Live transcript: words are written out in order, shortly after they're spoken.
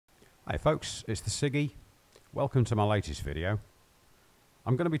Hi folks, it's thesiggy. Welcome to my latest video.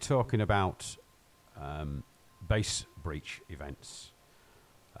 I'm going to be talking about base breach events.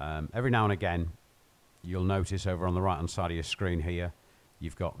 Every now and again you'll notice over on the right hand side of your screen here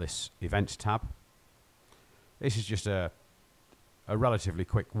you've got this events tab. This is just a relatively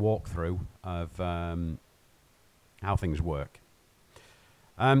quick walkthrough of how things work.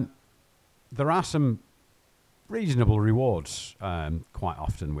 There are some reasonable rewards quite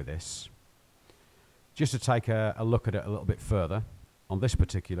often with this. Just to take a look at it a little bit further, on this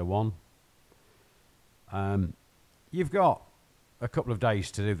particular one, you've got a couple of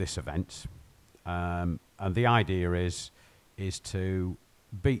days to do this event, and the idea is to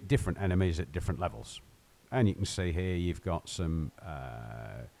beat different enemies at different levels. And you can see here you've got some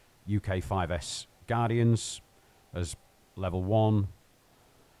UK 5S Guardians as level 1.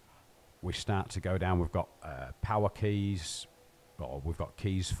 We start to go down, we've got power keys, or we've got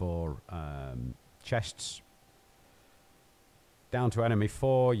keys for chests. Down to enemy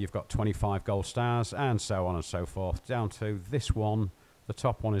 4, you've got 25 gold stars, and so on and so forth. Down to this one, the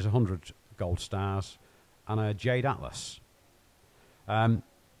top one is 100 gold stars, and a Jade Atlas. In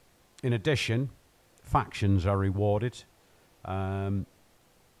addition, factions are rewarded.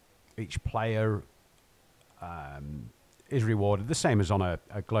 Each player is rewarded the same as on a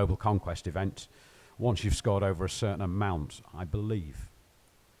global conquest event once you've scored over a certain amount, I believe.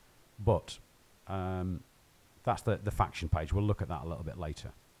 But that's the faction page. We'll look at that a little bit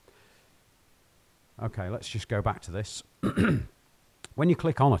later. Okay, let's just go back to this. When you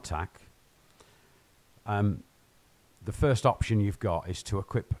click on attack, the first option you've got is to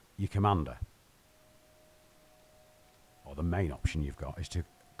equip your commander. Or the main option you've got is to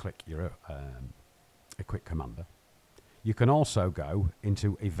click your equip commander. You can also go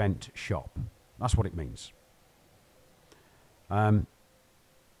into event shop. That's what it means. I'm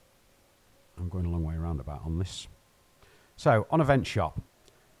going a long way roundabout on this. So on event shop,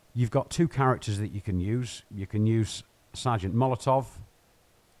 you've got two characters that you can use. You can use Sergeant Molotov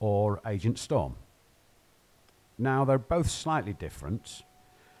or Agent Storm. Now they're both slightly different.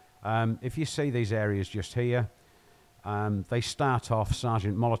 If you see these areas just here, they start off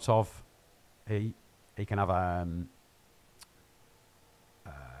Sergeant Molotov. He can have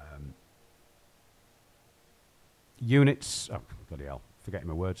units, oh bloody hell, forgetting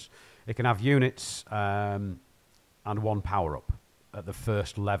my words. It can have units and one power up at the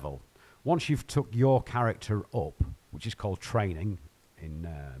first level. Once you've took your character up, which is called training in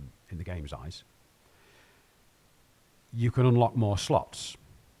the game's eyes, you can unlock more slots.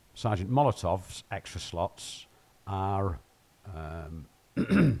 Sergeant Molotov's extra slots are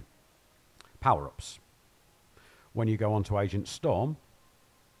power ups. When you go on to Agent Storm,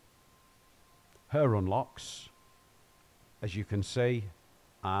 her unlocks, as you can see,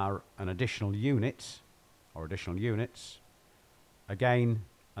 are an additional unit or additional units again,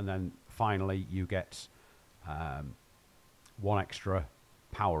 and then finally you get one extra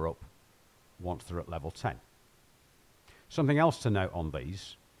power up once they're at level 10. Something else to note on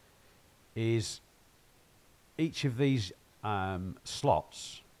these is each of these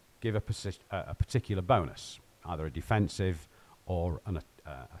slots give a particular bonus, either a defensive or an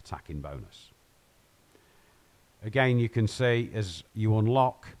attacking bonus. Again, you can see as you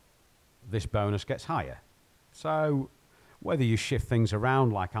unlock, this bonus gets higher. So whether you shift things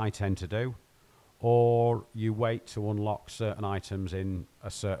around like I tend to do, or you wait to unlock certain items in a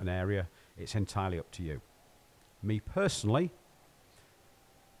certain area, it's entirely up to you. Me personally,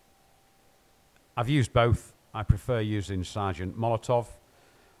 I've used both. I prefer using Sergeant Molotov.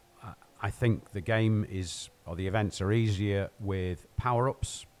 I think the game is, or the events are easier with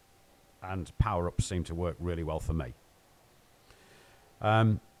power-ups, and power-ups seem to work really well for me.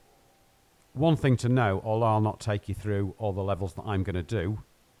 One thing to know, although I'll not take you through all the levels that I'm going to do,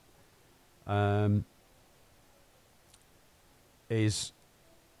 is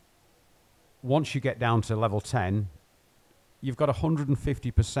once you get down to level 10, you've got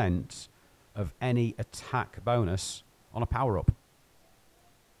 150% of any attack bonus on a power-up.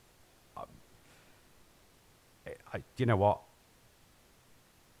 You know what?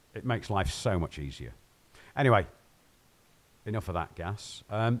 It makes life so much easier. Anyway, enough of that gas.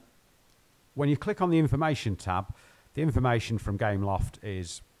 When you click on the information tab, the information from Gameloft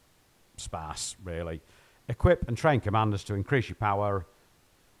is sparse, really. Equip and train commanders to increase your power.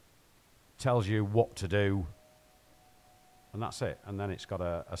 Tells you what to do. And that's it. And then it's got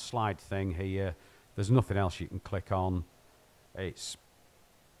a slide thing here. There's nothing else you can click on. It's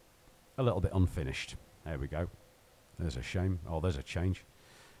a little bit unfinished. There we go. There's a shame. Oh, there's a change.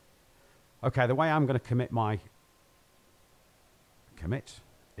 Okay, the way I'm going to commit my...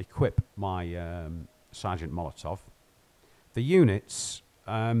 equip my Sergeant Molotov. The units,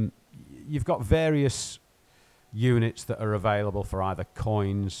 you've got various units that are available for either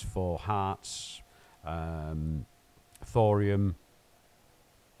coins, for hearts, thorium,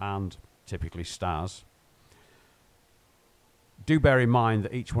 and typically stars. Do bear in mind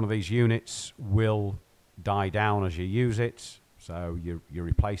that each one of these units will die down as you use it, so you're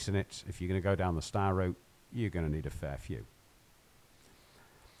replacing it. If you're going to go down the star route, you're going to need a fair few.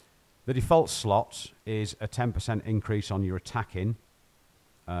 The default slot is a 10% increase on your attacking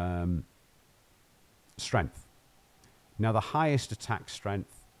strength. Now, the highest attack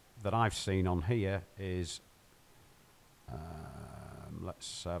strength that I've seen on here is,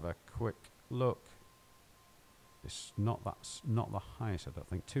 let's have a quick look. That's not the highest, I don't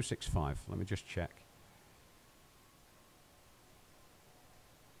think. 265. Let me just check.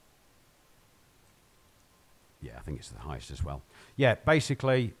 Yeah, I think it's the highest as well. Yeah,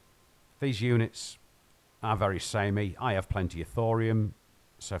 basically, these units are very samey. I have plenty of thorium,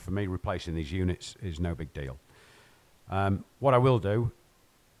 so for me, replacing these units is no big deal. What I will do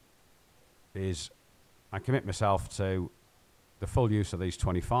is I commit myself to the full use of these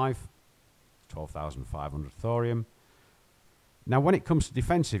 25, 12,500 thorium. Now, when it comes to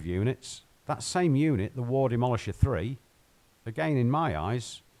defensive units, that same unit, the War Demolisher 3, again, in my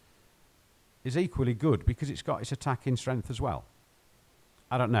eyes, is equally good because it's got its attacking strength as well.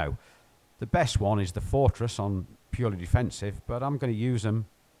 I don't know. The best one is the Fortress on purely defensive, but I'm going to use them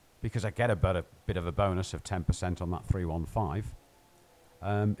because I get a bit of a bonus of 10% on that 315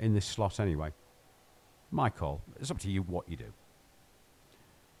 in this slot anyway. My call. It's up to you what you do.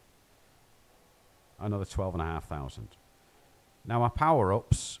 Another 12,500. Now, my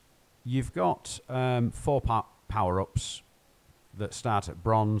power-ups, you've got 4 power-ups that start at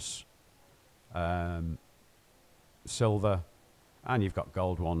bronze, silver, and you've got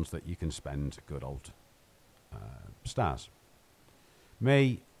gold ones that you can spend good old stars.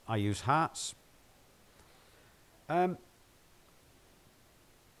 Me, I use hearts. I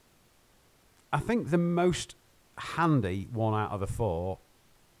think the most handy one out of the 4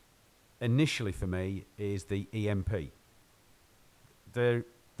 initially for me is the EMP. The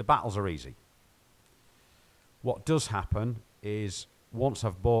battles are easy. What does happen is once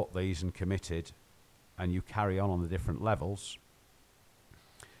I've bought these and committed and you carry on the different levels,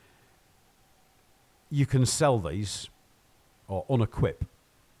 you can sell these or unequip.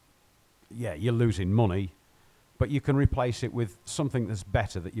 Yeah, you're losing money, but you can replace it with something that's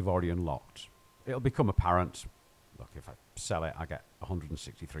better that you've already unlocked. It'll become apparent. Look, if I sell it, I get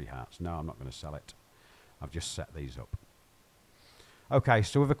 163 hearts. No, I'm not going to sell it. I've just set these up. Okay,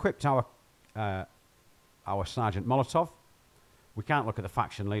 so we've equipped our Sergeant Molotov. We can't look at the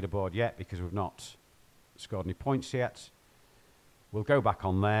faction leaderboard yet because we've not scored any points yet. We'll go back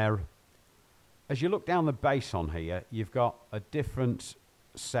on there. As you look down the base on here, you've got a different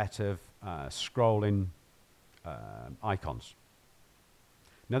set of scrolling icons.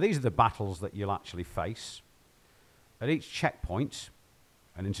 Now, these are the battles that you'll actually face. At each checkpoint,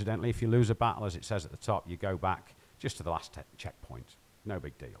 and incidentally, if you lose a battle, as it says at the top, you go back just to the last checkpoint. No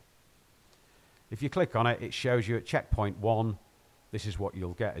big deal. If you click on it, it shows you at checkpoint 1, this is what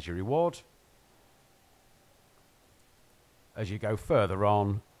you'll get as your reward. As you go further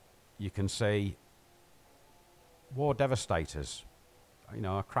on, you can see War Devastators. You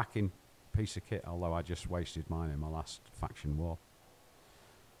know, a cracking piece of kit, although I just wasted mine in my last faction war.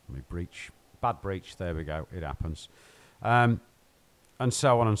 Let me breach. Bad breach, there we go, it happens. And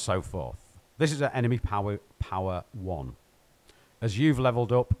so on and so forth. This is at enemy power 1. As you've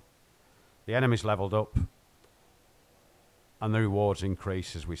leveled up, the enemy's leveled up, and the rewards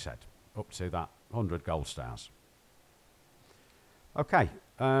increase, as we said, up to that 100 gold stars. Okay,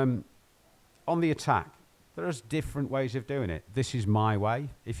 on the attack, there's different ways of doing it. This is my way.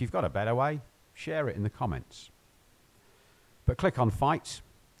 If you've got a better way, share it in the comments. But click on Fight,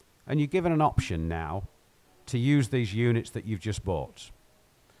 and you're given an option now to use these units that you've just bought.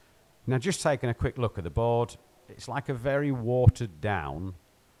 Now, just taking a quick look at the board, it's like a very watered down,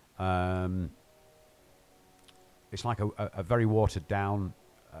 it's like a very watered down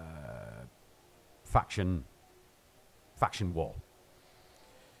faction war.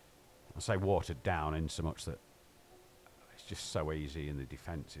 I say watered down in so much that it's just so easy and the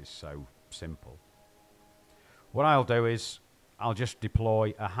defense is so simple. What I'll do is I'll just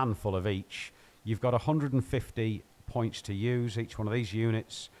deploy a handful of each. You've got 150 points to use each one of these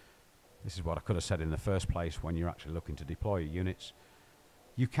units. This is what I could have said in the first place when you're actually looking to deploy your units.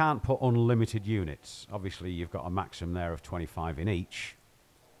 You can't put unlimited units. Obviously, you've got a maximum there of 25 in each,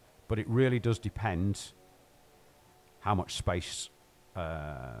 but it really does depend how much space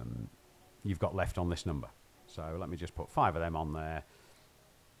you've got left on this number. So let me just put 5 of them on there,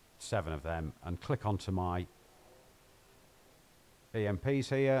 7 of them, and click onto my EMPs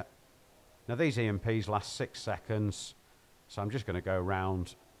here. Now these EMPs last 6 seconds, so I'm just going to go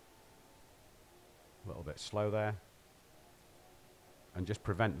round a little bit slow there and just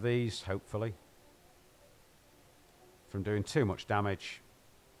prevent these, hopefully, from doing too much damage.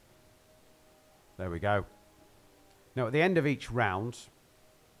 There we go. Now at the end of each round,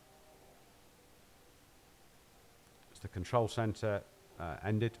 as the control center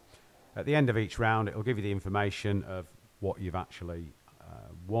ended, at the end of each round it'll give you the information of what you've actually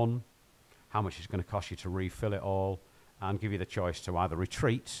won, how much it's going to cost you to refill it all, and give you the choice to either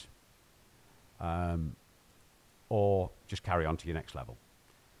retreat or just carry on to your next level.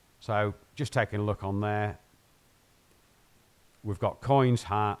 So just taking a look on there, we've got coins,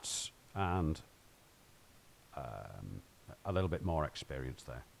 hearts, and a little bit more experience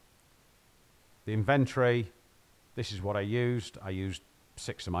there. The inventory, this is what I used. I used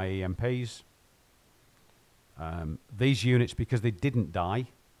 6 of my EMPs. These units, because they didn't die,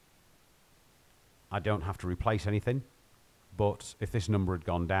 I don't have to replace anything. But if this number had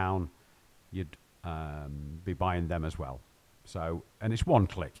gone down, you'd be buying them as well. So, and it's one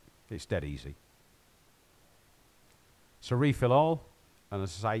click. It's dead easy. So refill all, and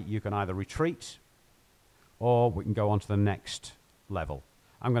as I say, you can either retreat or we can go on to the next level.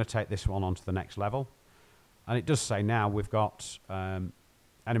 I'm going to take this one on to the next level. And it does say now we've got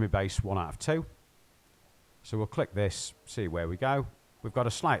enemy base 1 out of 2. So we'll click this, see where we go. We've got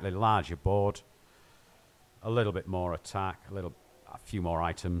a slightly larger board, a little bit more attack, a few more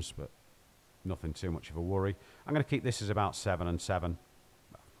items, but nothing too much of a worry. I'm going to keep this as about 7 and 7.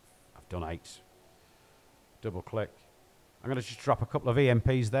 I've done 8. Double click. I'm going to just drop a couple of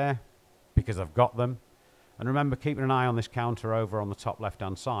EMPs there because I've got them. And remember, keeping an eye on this counter over on the top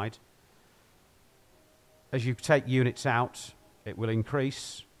left-hand side. As you take units out, it will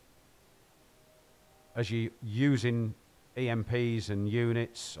increase. As you're using EMPs and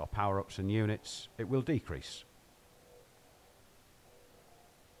units, or power-ups and units, it will decrease.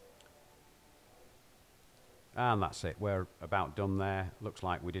 And that's it. We're about done there. Looks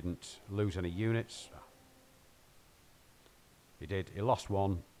like we didn't lose any units. He did. He lost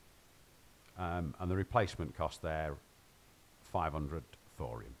 1. And the replacement cost there, 500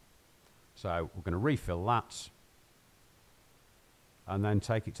 thorium. So we're going to refill that and then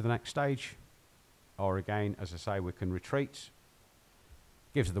take it to the next stage. Or again, as I say, we can retreat.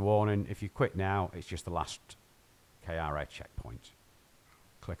 Gives us the warning, if you quit now, it's just the last KRA checkpoint.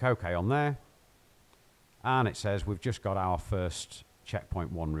 Click OK on there. And it says we've just got our first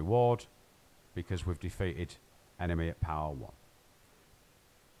checkpoint 1 reward because we've defeated enemy at power 1.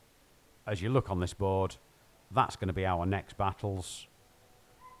 As you look on this board, that's going to be our next battles.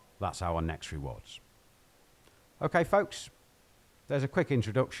 That's our next rewards. Okay, folks, there's a quick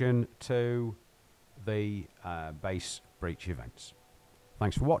introduction to the base breach events.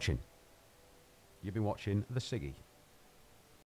 Thanks for watching. You've been watching The Siggy.